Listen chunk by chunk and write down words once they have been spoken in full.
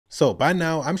So by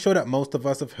now, I'm sure that most of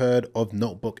us have heard of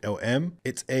NotebookLM.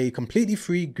 It's a completely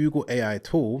free Google AI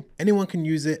tool. Anyone can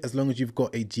use it as long as you've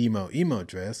got a Gmail email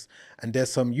address. And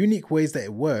there's some unique ways that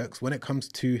it works when it comes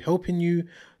to helping you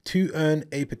to earn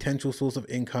a potential source of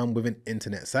income with an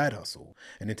internet side hustle.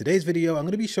 And in today's video, I'm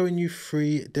going to be showing you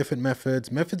 3 different methods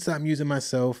that I'm using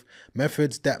myself,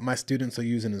 methods that my students are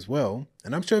using as well.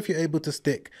 And I'm sure if you're able to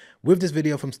stick with this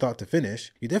video from start to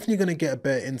finish, you're definitely going to get a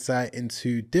better insight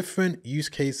into different use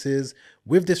cases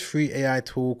with this free AI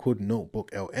tool called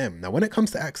NotebookLM. Now, when it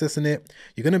comes to accessing it,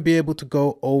 you're going to be able to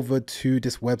go over to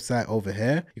this website over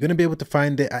here. You're going to be able to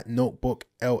find it at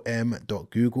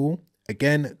notebooklm.google.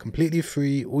 Again, completely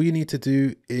free. All you need to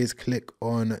do is click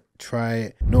on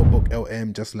try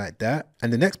NotebookLM just like that.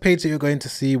 And the next page that you're going to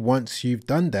see once you've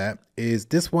done that is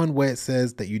this one where it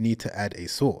says that you need to add a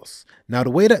source. Now,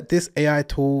 the way that this AI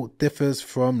tool differs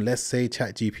from, let's say,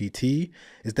 ChatGPT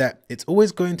is that it's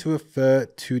always going to refer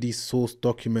to the source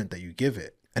document that you give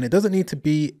it. And it doesn't need to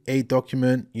be a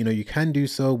document, you can do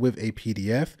so with a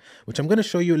PDF, which I'm going to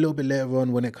show you a little bit later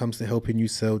on when it comes to helping you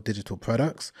sell digital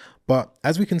products. But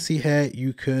as we can see here,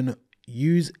 you can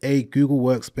use a Google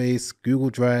Workspace, Google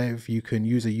Drive, you can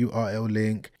use a URL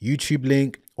link, YouTube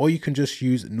link, or you can just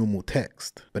use normal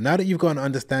text. But now that you've got an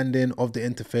understanding of the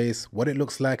interface, what it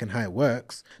looks like and how it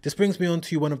works, this brings me on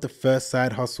to one of the first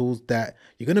side hustles that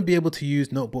you're going to be able to use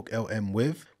NotebookLM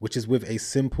with, which is with a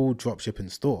simple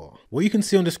dropshipping store. What you can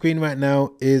see on the screen right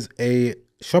now is a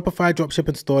Shopify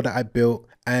dropshipping store that I built,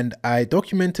 and I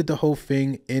documented the whole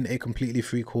thing in a completely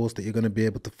free course that you're going to be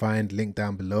able to find linked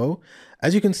down below.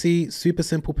 As you can see, super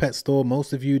simple pet store.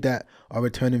 Most of you that are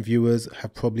returning viewers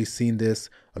have probably seen this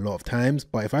a lot of times,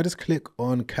 but if I just click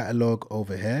on catalog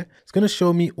over here, it's going to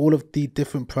show me all of the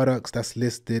different products that's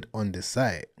listed on this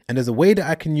site. And there's a way that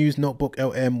I can use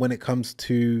NotebookLM when it comes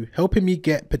to helping me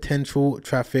get potential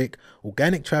traffic,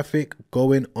 organic traffic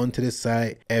going onto this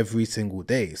site every single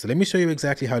day. So let me show you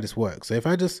exactly how this works. So if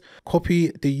I just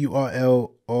copy the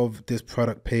URL of this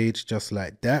product page just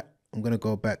like that, I'm going to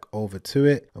go back over to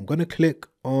it. I'm going to click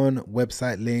on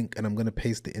website link and I'm going to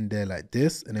paste it in there like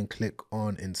this and then click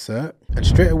on insert. And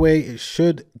straight away, it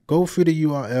should go through the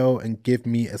URL and give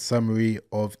me a summary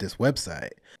of this website.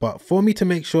 But for me to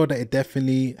make sure that it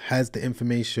definitely has the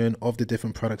information of the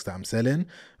different products that I'm selling,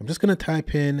 I'm just going to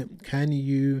type in, can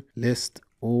you list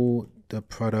all the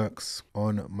products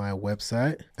on my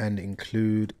website and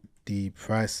include the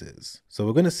prices. So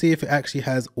we're going to see if it actually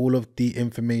has all of the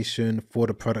information for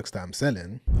the products that I'm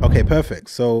selling. Okay, perfect.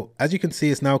 So as you can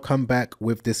see, it's now come back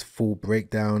with this full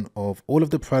breakdown of all of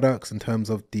the products in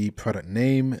terms of the product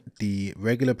name, the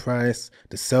regular price,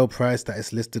 the sale price that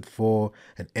it's listed for,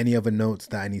 and any other notes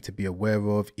that I need to be aware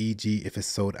of, e.g. if it's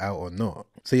sold out or not.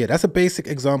 So yeah, that's a basic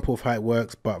example of how it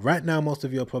works. But right now, most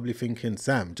of you are probably thinking,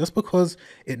 Sam, just because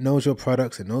it knows your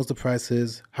products, it knows the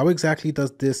prices, how exactly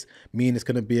does this mean it's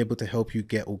going to be able to help you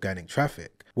get organic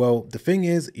traffic? Well, the thing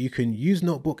is, you can use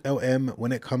NotebookLM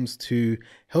when it comes to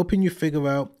helping you figure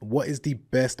out what is the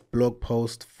best blog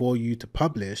post for you to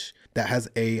publish that has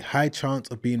a high chance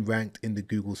of being ranked in the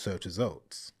Google search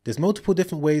results. There's multiple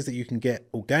different ways that you can get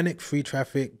organic free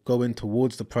traffic going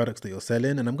towards the products that you're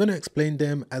selling, and I'm going to explain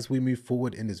them as we move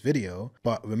forward in this video.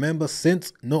 But remember,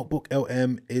 since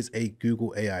NotebookLM is a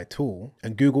Google AI tool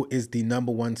and Google is the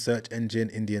 #1 search engine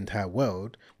in the entire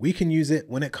world, we can use it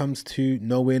when it comes to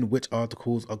knowing which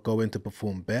articles are going to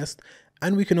perform best.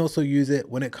 And we can also use it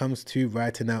when it comes to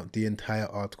writing out the entire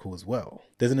article as well.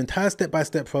 There's an entire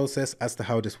step-by-step process as to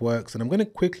how this works, and I'm going to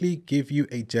quickly give you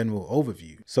a general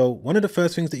overview. So one of the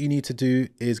first things that you need to do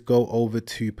is go over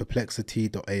to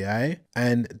perplexity.ai,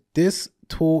 and this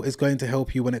tool is going to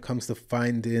help you when it comes to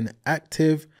finding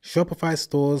active Shopify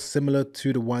stores similar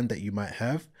to the one that you might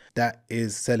have that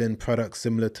is selling products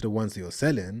similar to the ones that you're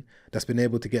selling, that's been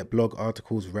able to get blog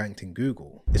articles ranked in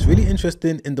Google. It's really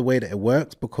interesting in the way that it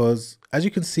works because, as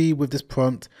you can see with this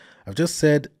prompt, I've just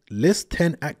said list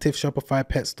 10 active Shopify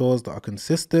pet stores that are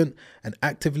consistent and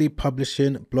actively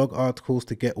publishing blog articles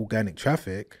to get organic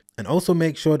traffic, and also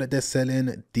make sure that they're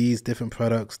selling these different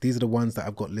products. These are the ones that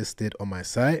I've got listed on my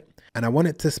site. And I want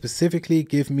it to specifically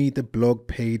give me the blog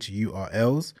page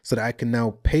URLs so that I can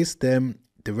now paste them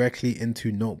directly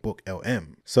into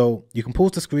NotebookLM. So you can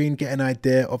pause the screen, get an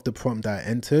idea of the prompt that I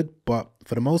entered, but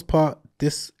for the most part,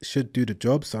 this should do the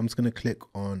job. So I'm just going to click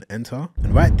on enter.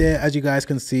 And right there, as you guys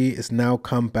can see, it's now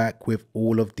come back with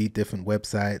all of the different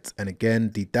websites. And again,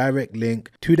 the direct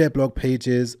link to their blog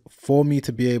pages for me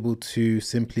to be able to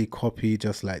simply copy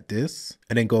just like this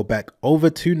and then go back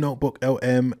over to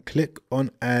NotebookLM, click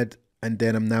on add and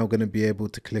then I'm now going to be able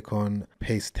to click on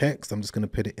paste text. I'm just going to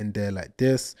put it in there like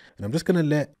this, and I'm just going to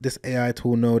let this AI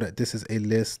tool know that this is a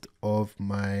list of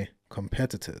my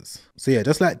competitors. So yeah,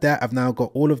 just like that, I've now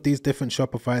got all of these different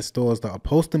Shopify stores that are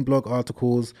posting blog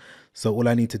articles. So all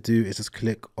I need to do is just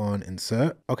click on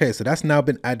insert. Okay, so that's now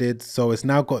been added. So it's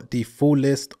now got the full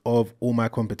list of all my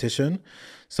competition.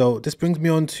 So this brings me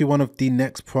on to one of the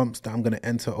next prompts that I'm going to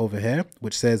enter over here,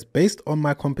 which says, based on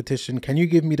my competition, can you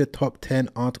give me the top 10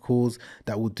 articles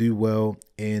that will do well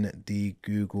in the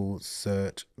Google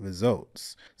search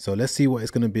results? So let's see what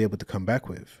it's going to be able to come back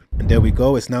with. And there we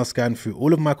go. It's now scanned through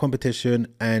all of my competition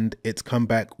and it's come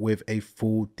back with a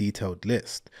full detailed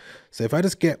list. So if I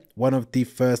just get one of the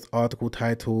first article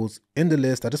titles in the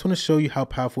list, I just want to show you how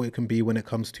powerful it can be when it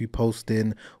comes to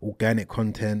posting organic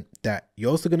content that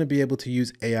you're also going to be able to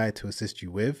use AI to assist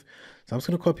you with. So I'm just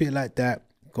going to copy it like that,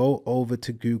 go over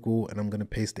to Google, and I'm going to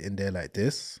paste it in there like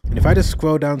this. And if I just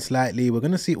scroll down slightly, we're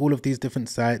going to see all of these different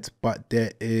sites, but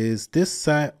there is this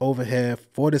site over here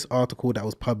for this article that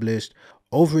was published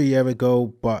over a year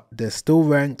ago, but they're still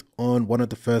ranked on one of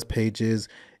the first pages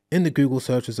in the Google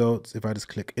search results. If I just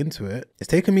click into it, it's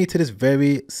taken me to this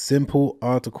very simple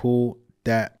article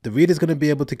that the reader is going to be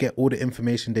able to get all the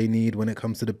information they need when it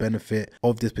comes to the benefit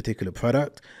of this particular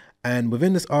product. And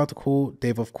within this article,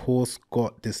 they've of course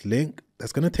got this link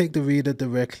that's going to take the reader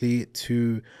directly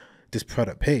to this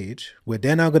product page, where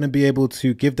they're now going to be able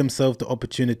to give themselves the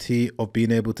opportunity of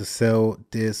being able to sell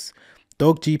this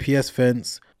dog GPS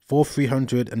fence for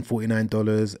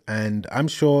 $349. And I'm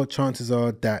sure chances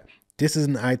are that this is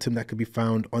an item that could be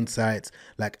found on sites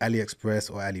like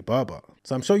AliExpress or Alibaba.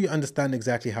 So I'm sure you understand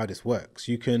exactly how this works.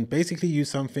 You can basically use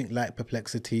something like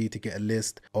Perplexity to get a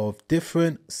list of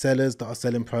different sellers that are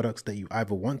selling products that you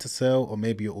either want to sell or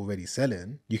maybe you're already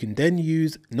selling. You can then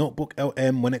use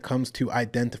NotebookLM when it comes to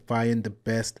identifying the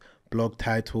best blog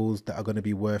titles that are going to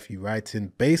be worth you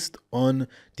writing based on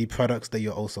the products that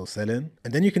you're also selling.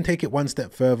 And then you can take it one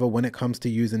step further when it comes to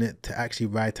using it to actually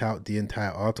write out the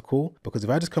entire article. Because if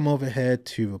I just come over here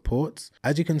to reports,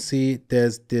 as you can see,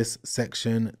 there's this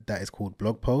section that is called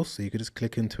blog posts. So you could just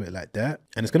click into it like that.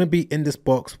 And it's going to be in this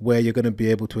box where you're going to be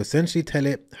able to essentially tell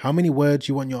it how many words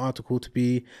you want your article to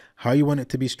be, how you want it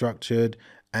to be structured,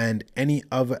 and any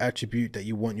other attribute that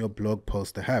you want your blog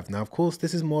post to have. Now, of course,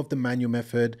 this is more of the manual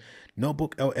method.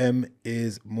 NotebookLM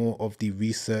is more of the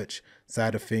research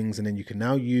side of things. And then you can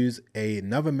now use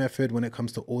another method when it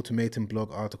comes to automating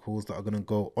blog articles that are going to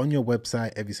go on your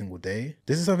website every single day.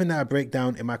 This is something that I break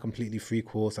down in my completely free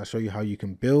course. I show you how you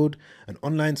can build an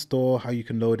online store, how you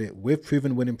can load it with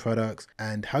proven winning products,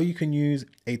 and how you can use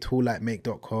a tool like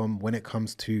make.com when it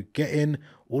comes to getting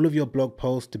all of your blog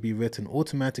posts to be written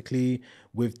automatically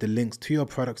with the links to your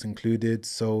products included,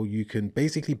 so you can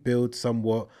basically build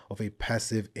somewhat of a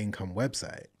passive income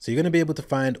website. So you're going to be able to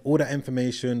find all that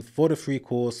information for the free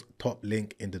course, top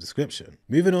link in the description.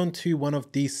 Moving on to one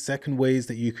of the second ways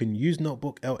that you can use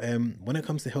NotebookLM when it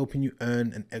comes to helping you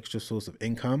earn an extra source of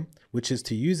income, which is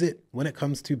to use it when it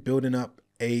comes to building up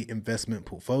a investment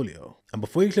portfolio. And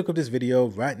before you click off this video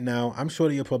right now, I'm sure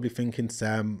that you're probably thinking,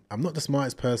 Sam, I'm not the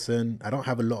smartest person, I don't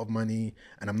have a lot of money,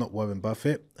 and I'm not Warren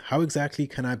Buffett. How exactly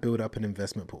can I build up an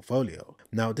investment portfolio?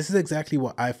 Now, this is exactly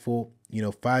what I thought,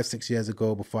 5-6 years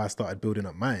ago before I started building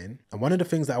up mine. And one of the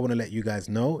things that I want to let you guys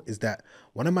know is that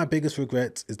one of my biggest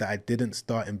regrets is that I didn't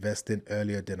start investing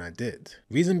earlier than I did.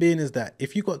 Reason being is that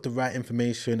if you got the right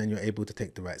information and you're able to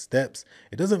take the right steps,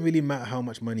 it doesn't really matter how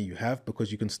much money you have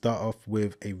because you can start off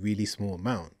with a really small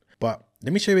amount. But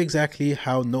let me show you exactly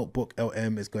how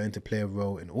NotebookLM is going to play a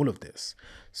role in all of this.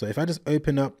 So if I just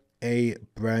open up a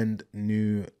brand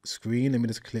new screen, let me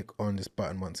just click on this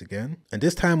button once again. And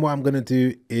this time what I'm going to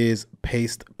do is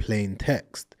paste plain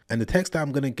text. And the text that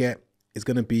I'm going to get is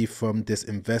going to be from this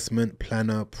investment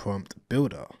planner prompt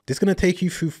builder. This is going to take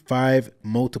you through 5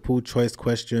 multiple choice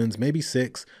questions, maybe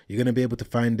 6. You're going to be able to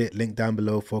find it linked down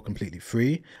below for completely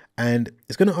free. And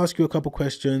it's going to ask you a couple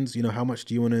questions, how much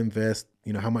do you want to invest?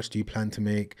 How much do you plan to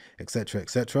make, etc.,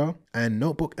 etc. And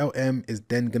NotebookLM is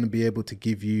then going to be able to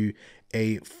give you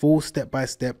a full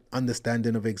step-by-step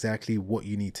understanding of exactly what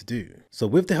you need to do. So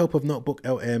with the help of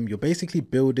NotebookLM, you're basically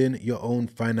building your own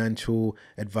financial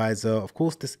advisor. Of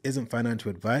course, this isn't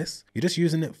financial advice. You're just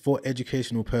using it for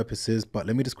educational purposes, but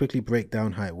let me just quickly break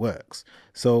down how it works.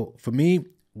 So for me,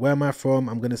 where am I from?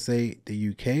 I'm going to say the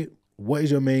UK. What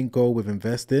is your main goal with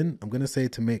investing? I'm going to say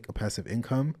to make a passive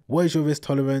income. What is your risk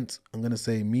tolerance? I'm going to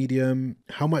say medium.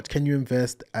 How much can you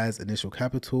invest as initial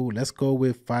capital? Let's go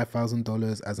with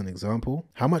 $5,000 as an example.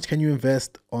 How much can you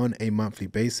invest on a monthly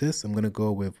basis? I'm going to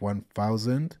go with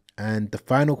 1,000. And the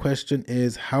final question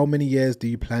is, how many years do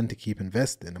you plan to keep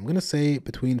investing? I'm going to say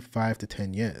between 5 to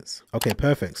 10 years. Okay,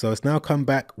 perfect. So it's now come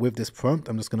back with this prompt.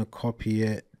 I'm just going to copy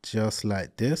it just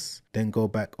like this, then go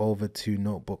back over to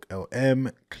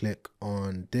NotebookLM, click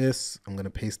on this. I'm going to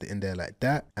paste it in there like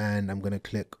that, and I'm going to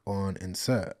click on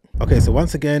insert. Okay, so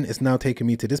once again, it's now taking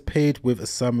me to this page with a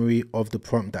summary of the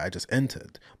prompt that I just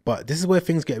entered. But this is where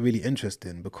things get really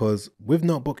interesting, because with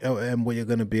NotebookLM, what you're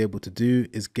going to be able to do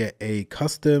is get a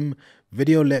custom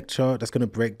video lecture that's going to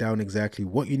break down exactly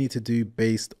what you need to do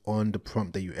based on the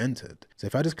prompt that you entered. So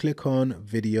if I just click on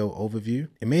video overview,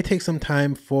 it may take some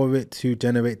time for it to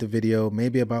generate the video,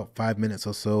 maybe about 5 minutes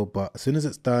or so, but as soon as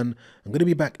it's done, I'm going to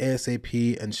be back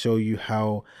ASAP and show you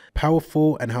how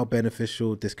powerful and how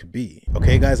beneficial this could be.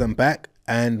 Okay guys, I'm back.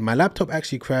 And my laptop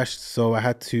actually crashed, so I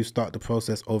had to start the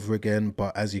process over again.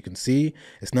 But as you can see,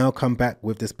 it's now come back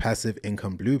with this passive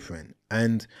income blueprint.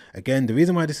 And again, the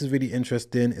reason why this is really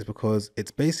interesting is because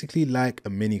it's basically like a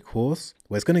mini course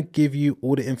where it's going to give you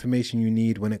all the information you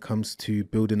need when it comes to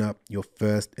building up your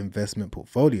first investment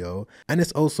portfolio. And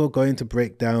it's also going to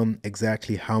break down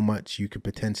exactly how much you could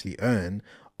potentially earn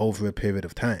over a period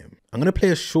of time. I'm going to play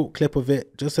a short clip of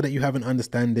it just so that you have an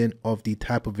understanding of the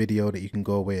type of video that you can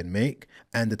go away and make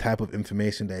and the type of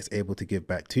information that it's able to give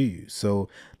back to you. So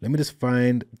let me just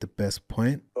find the best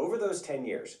point. Over those 10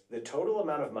 years, the total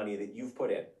amount of money that you've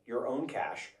put in, your own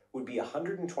cash, would be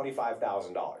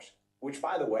 $125,000, which,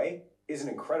 by the way, is an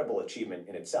incredible achievement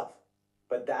in itself.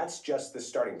 But that's just the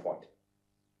starting point.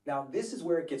 Now, this is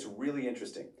where it gets really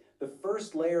interesting. The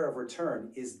first layer of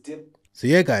return is So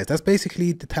yeah guys, that's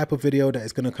basically the type of video that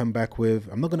it's going to come back with.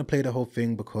 I'm not going to play the whole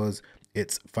thing because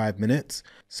it's 5 minutes.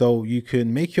 So you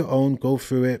can make your own, go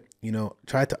through it, you know,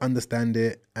 try to understand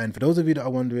it. And for those of you that are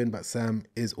wondering, but Sam,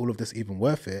 is all of this even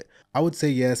worth it? I would say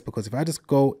yes, because if I just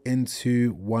go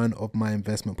into one of my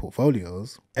investment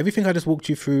portfolios, everything I just walked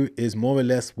you through is more or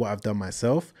less what I've done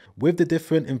myself with the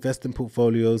different investing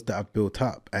portfolios that I've built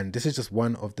up. And this is just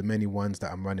one of the many ones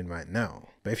that I'm running right now.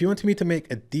 But if you wanted me to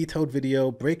make a detailed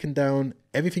video breaking down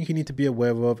everything you need to be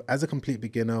aware of as a complete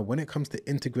beginner when it comes to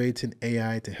integrating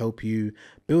AI to help you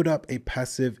build up a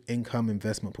passive income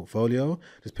investment portfolio,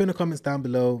 just put in the comments down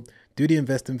below, do the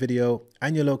investing video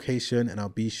and your location, and I'll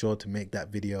be sure to make that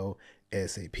video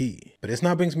ASAP. But this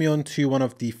now brings me on to one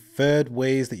of the third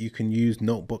ways that you can use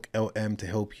NotebookLM to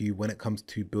help you when it comes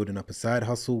to building up a side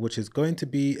hustle, which is going to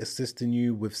be assisting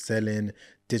you with selling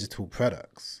digital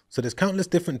products. So there's countless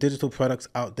different digital products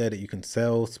out there that you can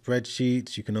sell.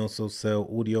 Spreadsheets, you can also sell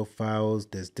audio files,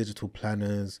 there's digital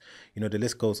planners, you know, the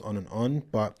list goes on and on.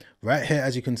 But right here,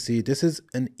 as you can see, this is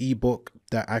an ebook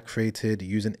that I created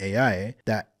using AI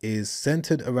that is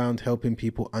centered around helping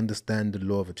people understand the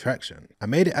law of attraction. I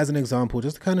made it as an example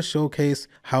just to kind of showcase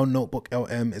how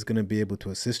NotebookLM is going to be able to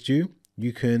assist you.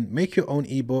 You can make your own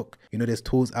ebook. You know, there's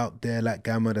tools out there like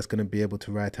Gamma that's going to be able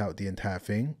to write out the entire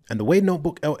thing. And the way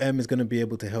NotebookLM is going to be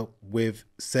able to help with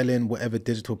selling whatever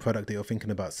digital product that you're thinking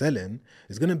about selling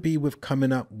is going to be with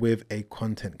coming up with a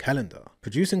content calendar.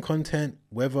 Producing content,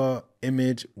 whether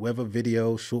image, whether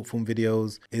video, short form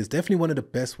videos, is definitely one of the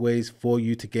best ways for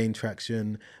you to gain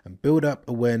traction and build up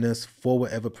awareness for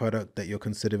whatever product that you're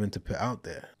considering to put out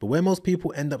there. But where most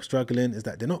people end up struggling is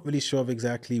that they're not really sure of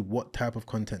exactly what type of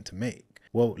content to make.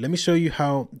 Well, let me show you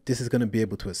how this is going to be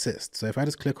able to assist. So if I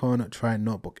just click on try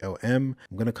NotebookLM, I'm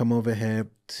going to come over here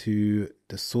to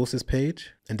the sources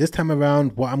page. And this time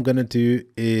around, what I'm going to do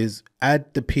is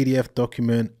add the PDF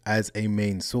document as a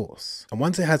main source. And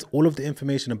once it has all of the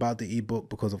information about the ebook,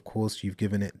 because of course you've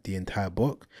given it the entire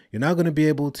book, you're now going to be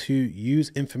able to use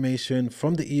information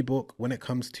from the ebook when it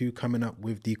comes to coming up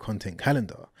with the content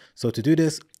calendar. So to do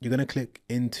this, you're going to click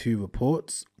into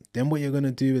reports. Then what you're going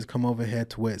to do is come over here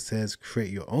to where it says create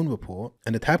your own report.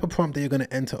 And the type of prompt that you're going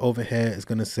to enter over here is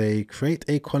going to say create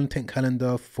a content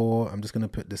calendar for, I'm just going to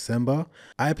put December.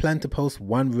 I plan to post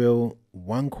one reel,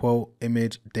 one quote,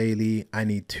 image daily. I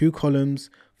need 2 columns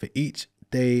for each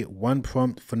day, 1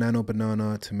 prompt for Nano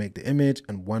Banana to make the image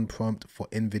and 1 prompt for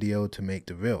InVideo to make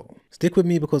the reel. Stick with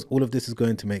me because all of this is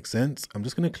going to make sense. I'm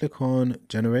just going to click on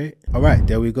generate. All right,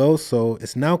 there we go. So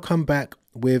it's now come back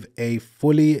with a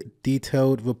fully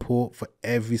detailed report for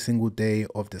every single day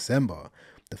of December.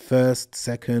 The 1st,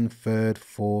 2nd, 3rd,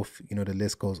 4th, you know, the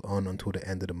list goes on until the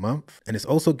end of the month. And it's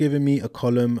also giving me a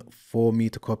column for me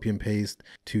to copy and paste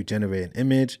to generate an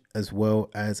image, as well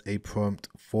as a prompt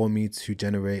for me to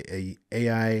generate a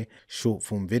AI short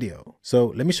form video. So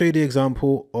let me show you the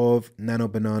example of Nano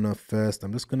Banana first.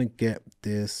 I'm just going to get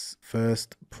this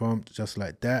first prompt just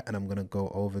like that. And I'm going to go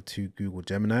over to Google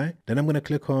Gemini. Then I'm going to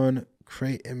click on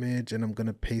create image and I'm going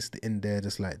to paste it in there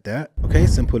just like that. Okay,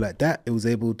 simple like that. It was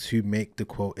able to make the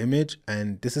quote image,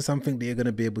 and this is something that you're going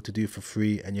to be able to do for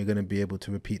free, and you're going to be able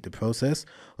to repeat the process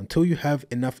until you have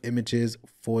enough images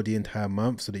for the entire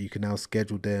month so that you can now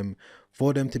schedule them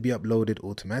for them to be uploaded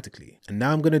automatically. And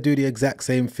now I'm going to do the exact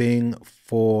same thing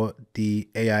for the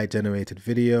AI generated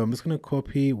video. I'm just going to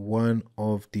copy one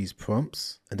of these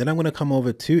prompts, and then I'm going to come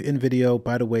over to InVideo.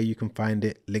 By the way, you can find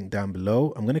it linked down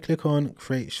below. I'm going to click on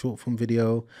create short form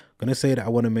video. I'm going to say that I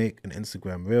want to make an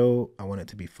Instagram reel. I want it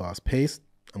to be fast paced.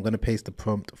 I'm going to paste the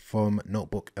prompt from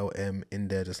NotebookLM in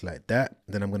there just like that.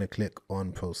 Then I'm going to click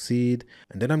on proceed.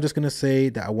 And then I'm just going to say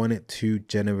that I want it to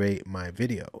generate my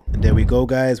video. And there we go,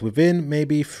 guys. Within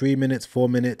maybe 3 minutes, 4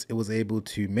 minutes, it was able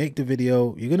to make the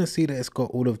video. You're going to see that it's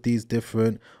got all of these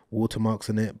different watermarks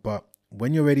in it, but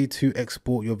when you're ready to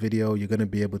export your video, you're going to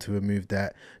be able to remove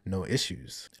that, no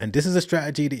issues. And this is a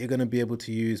strategy that you're going to be able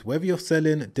to use whether you're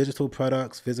selling digital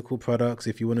products, physical products,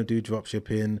 if you want to do drop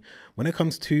shipping. When it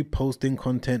comes to posting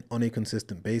content on a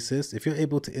consistent basis, if you're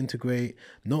able to integrate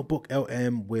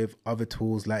NotebookLM with other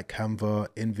tools like Canva,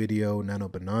 InVideo, Nano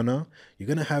Banana, you're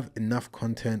going to have enough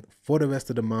content for the rest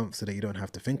of the month so that you don't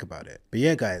have to think about it. But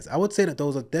yeah, guys, I would say that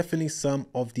those are definitely some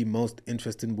of the most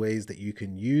interesting ways that you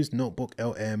can use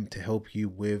NotebookLM to help you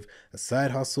with a side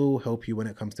hustle, help you when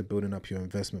it comes to building up your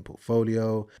investment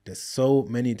portfolio. There's so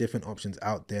many different options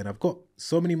out there, and I've got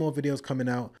so many more videos coming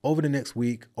out over the next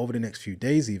week, over the next few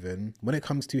days even, when it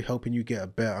comes to helping you get a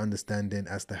better understanding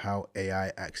as to how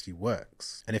AI actually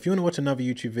works. And if you want to watch another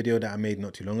YouTube video that I made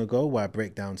not too long ago, where I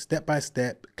break down step by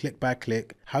step, click by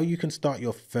click, how you can start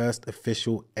your first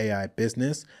official AI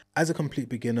business as a complete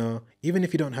beginner, even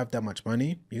if you don't have that much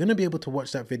money, you're going to be able to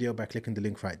watch that video by clicking the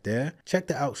link right there. Check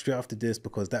that out straight after this,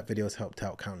 because that video has helped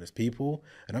out countless people.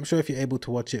 And I'm sure if you're able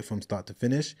to watch it from start to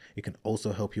finish, it can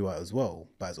also help you out as well.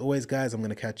 But as always, guys, I'm going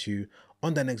to catch you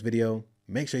on that next video.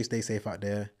 Make sure you stay safe out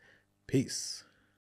there. Peace.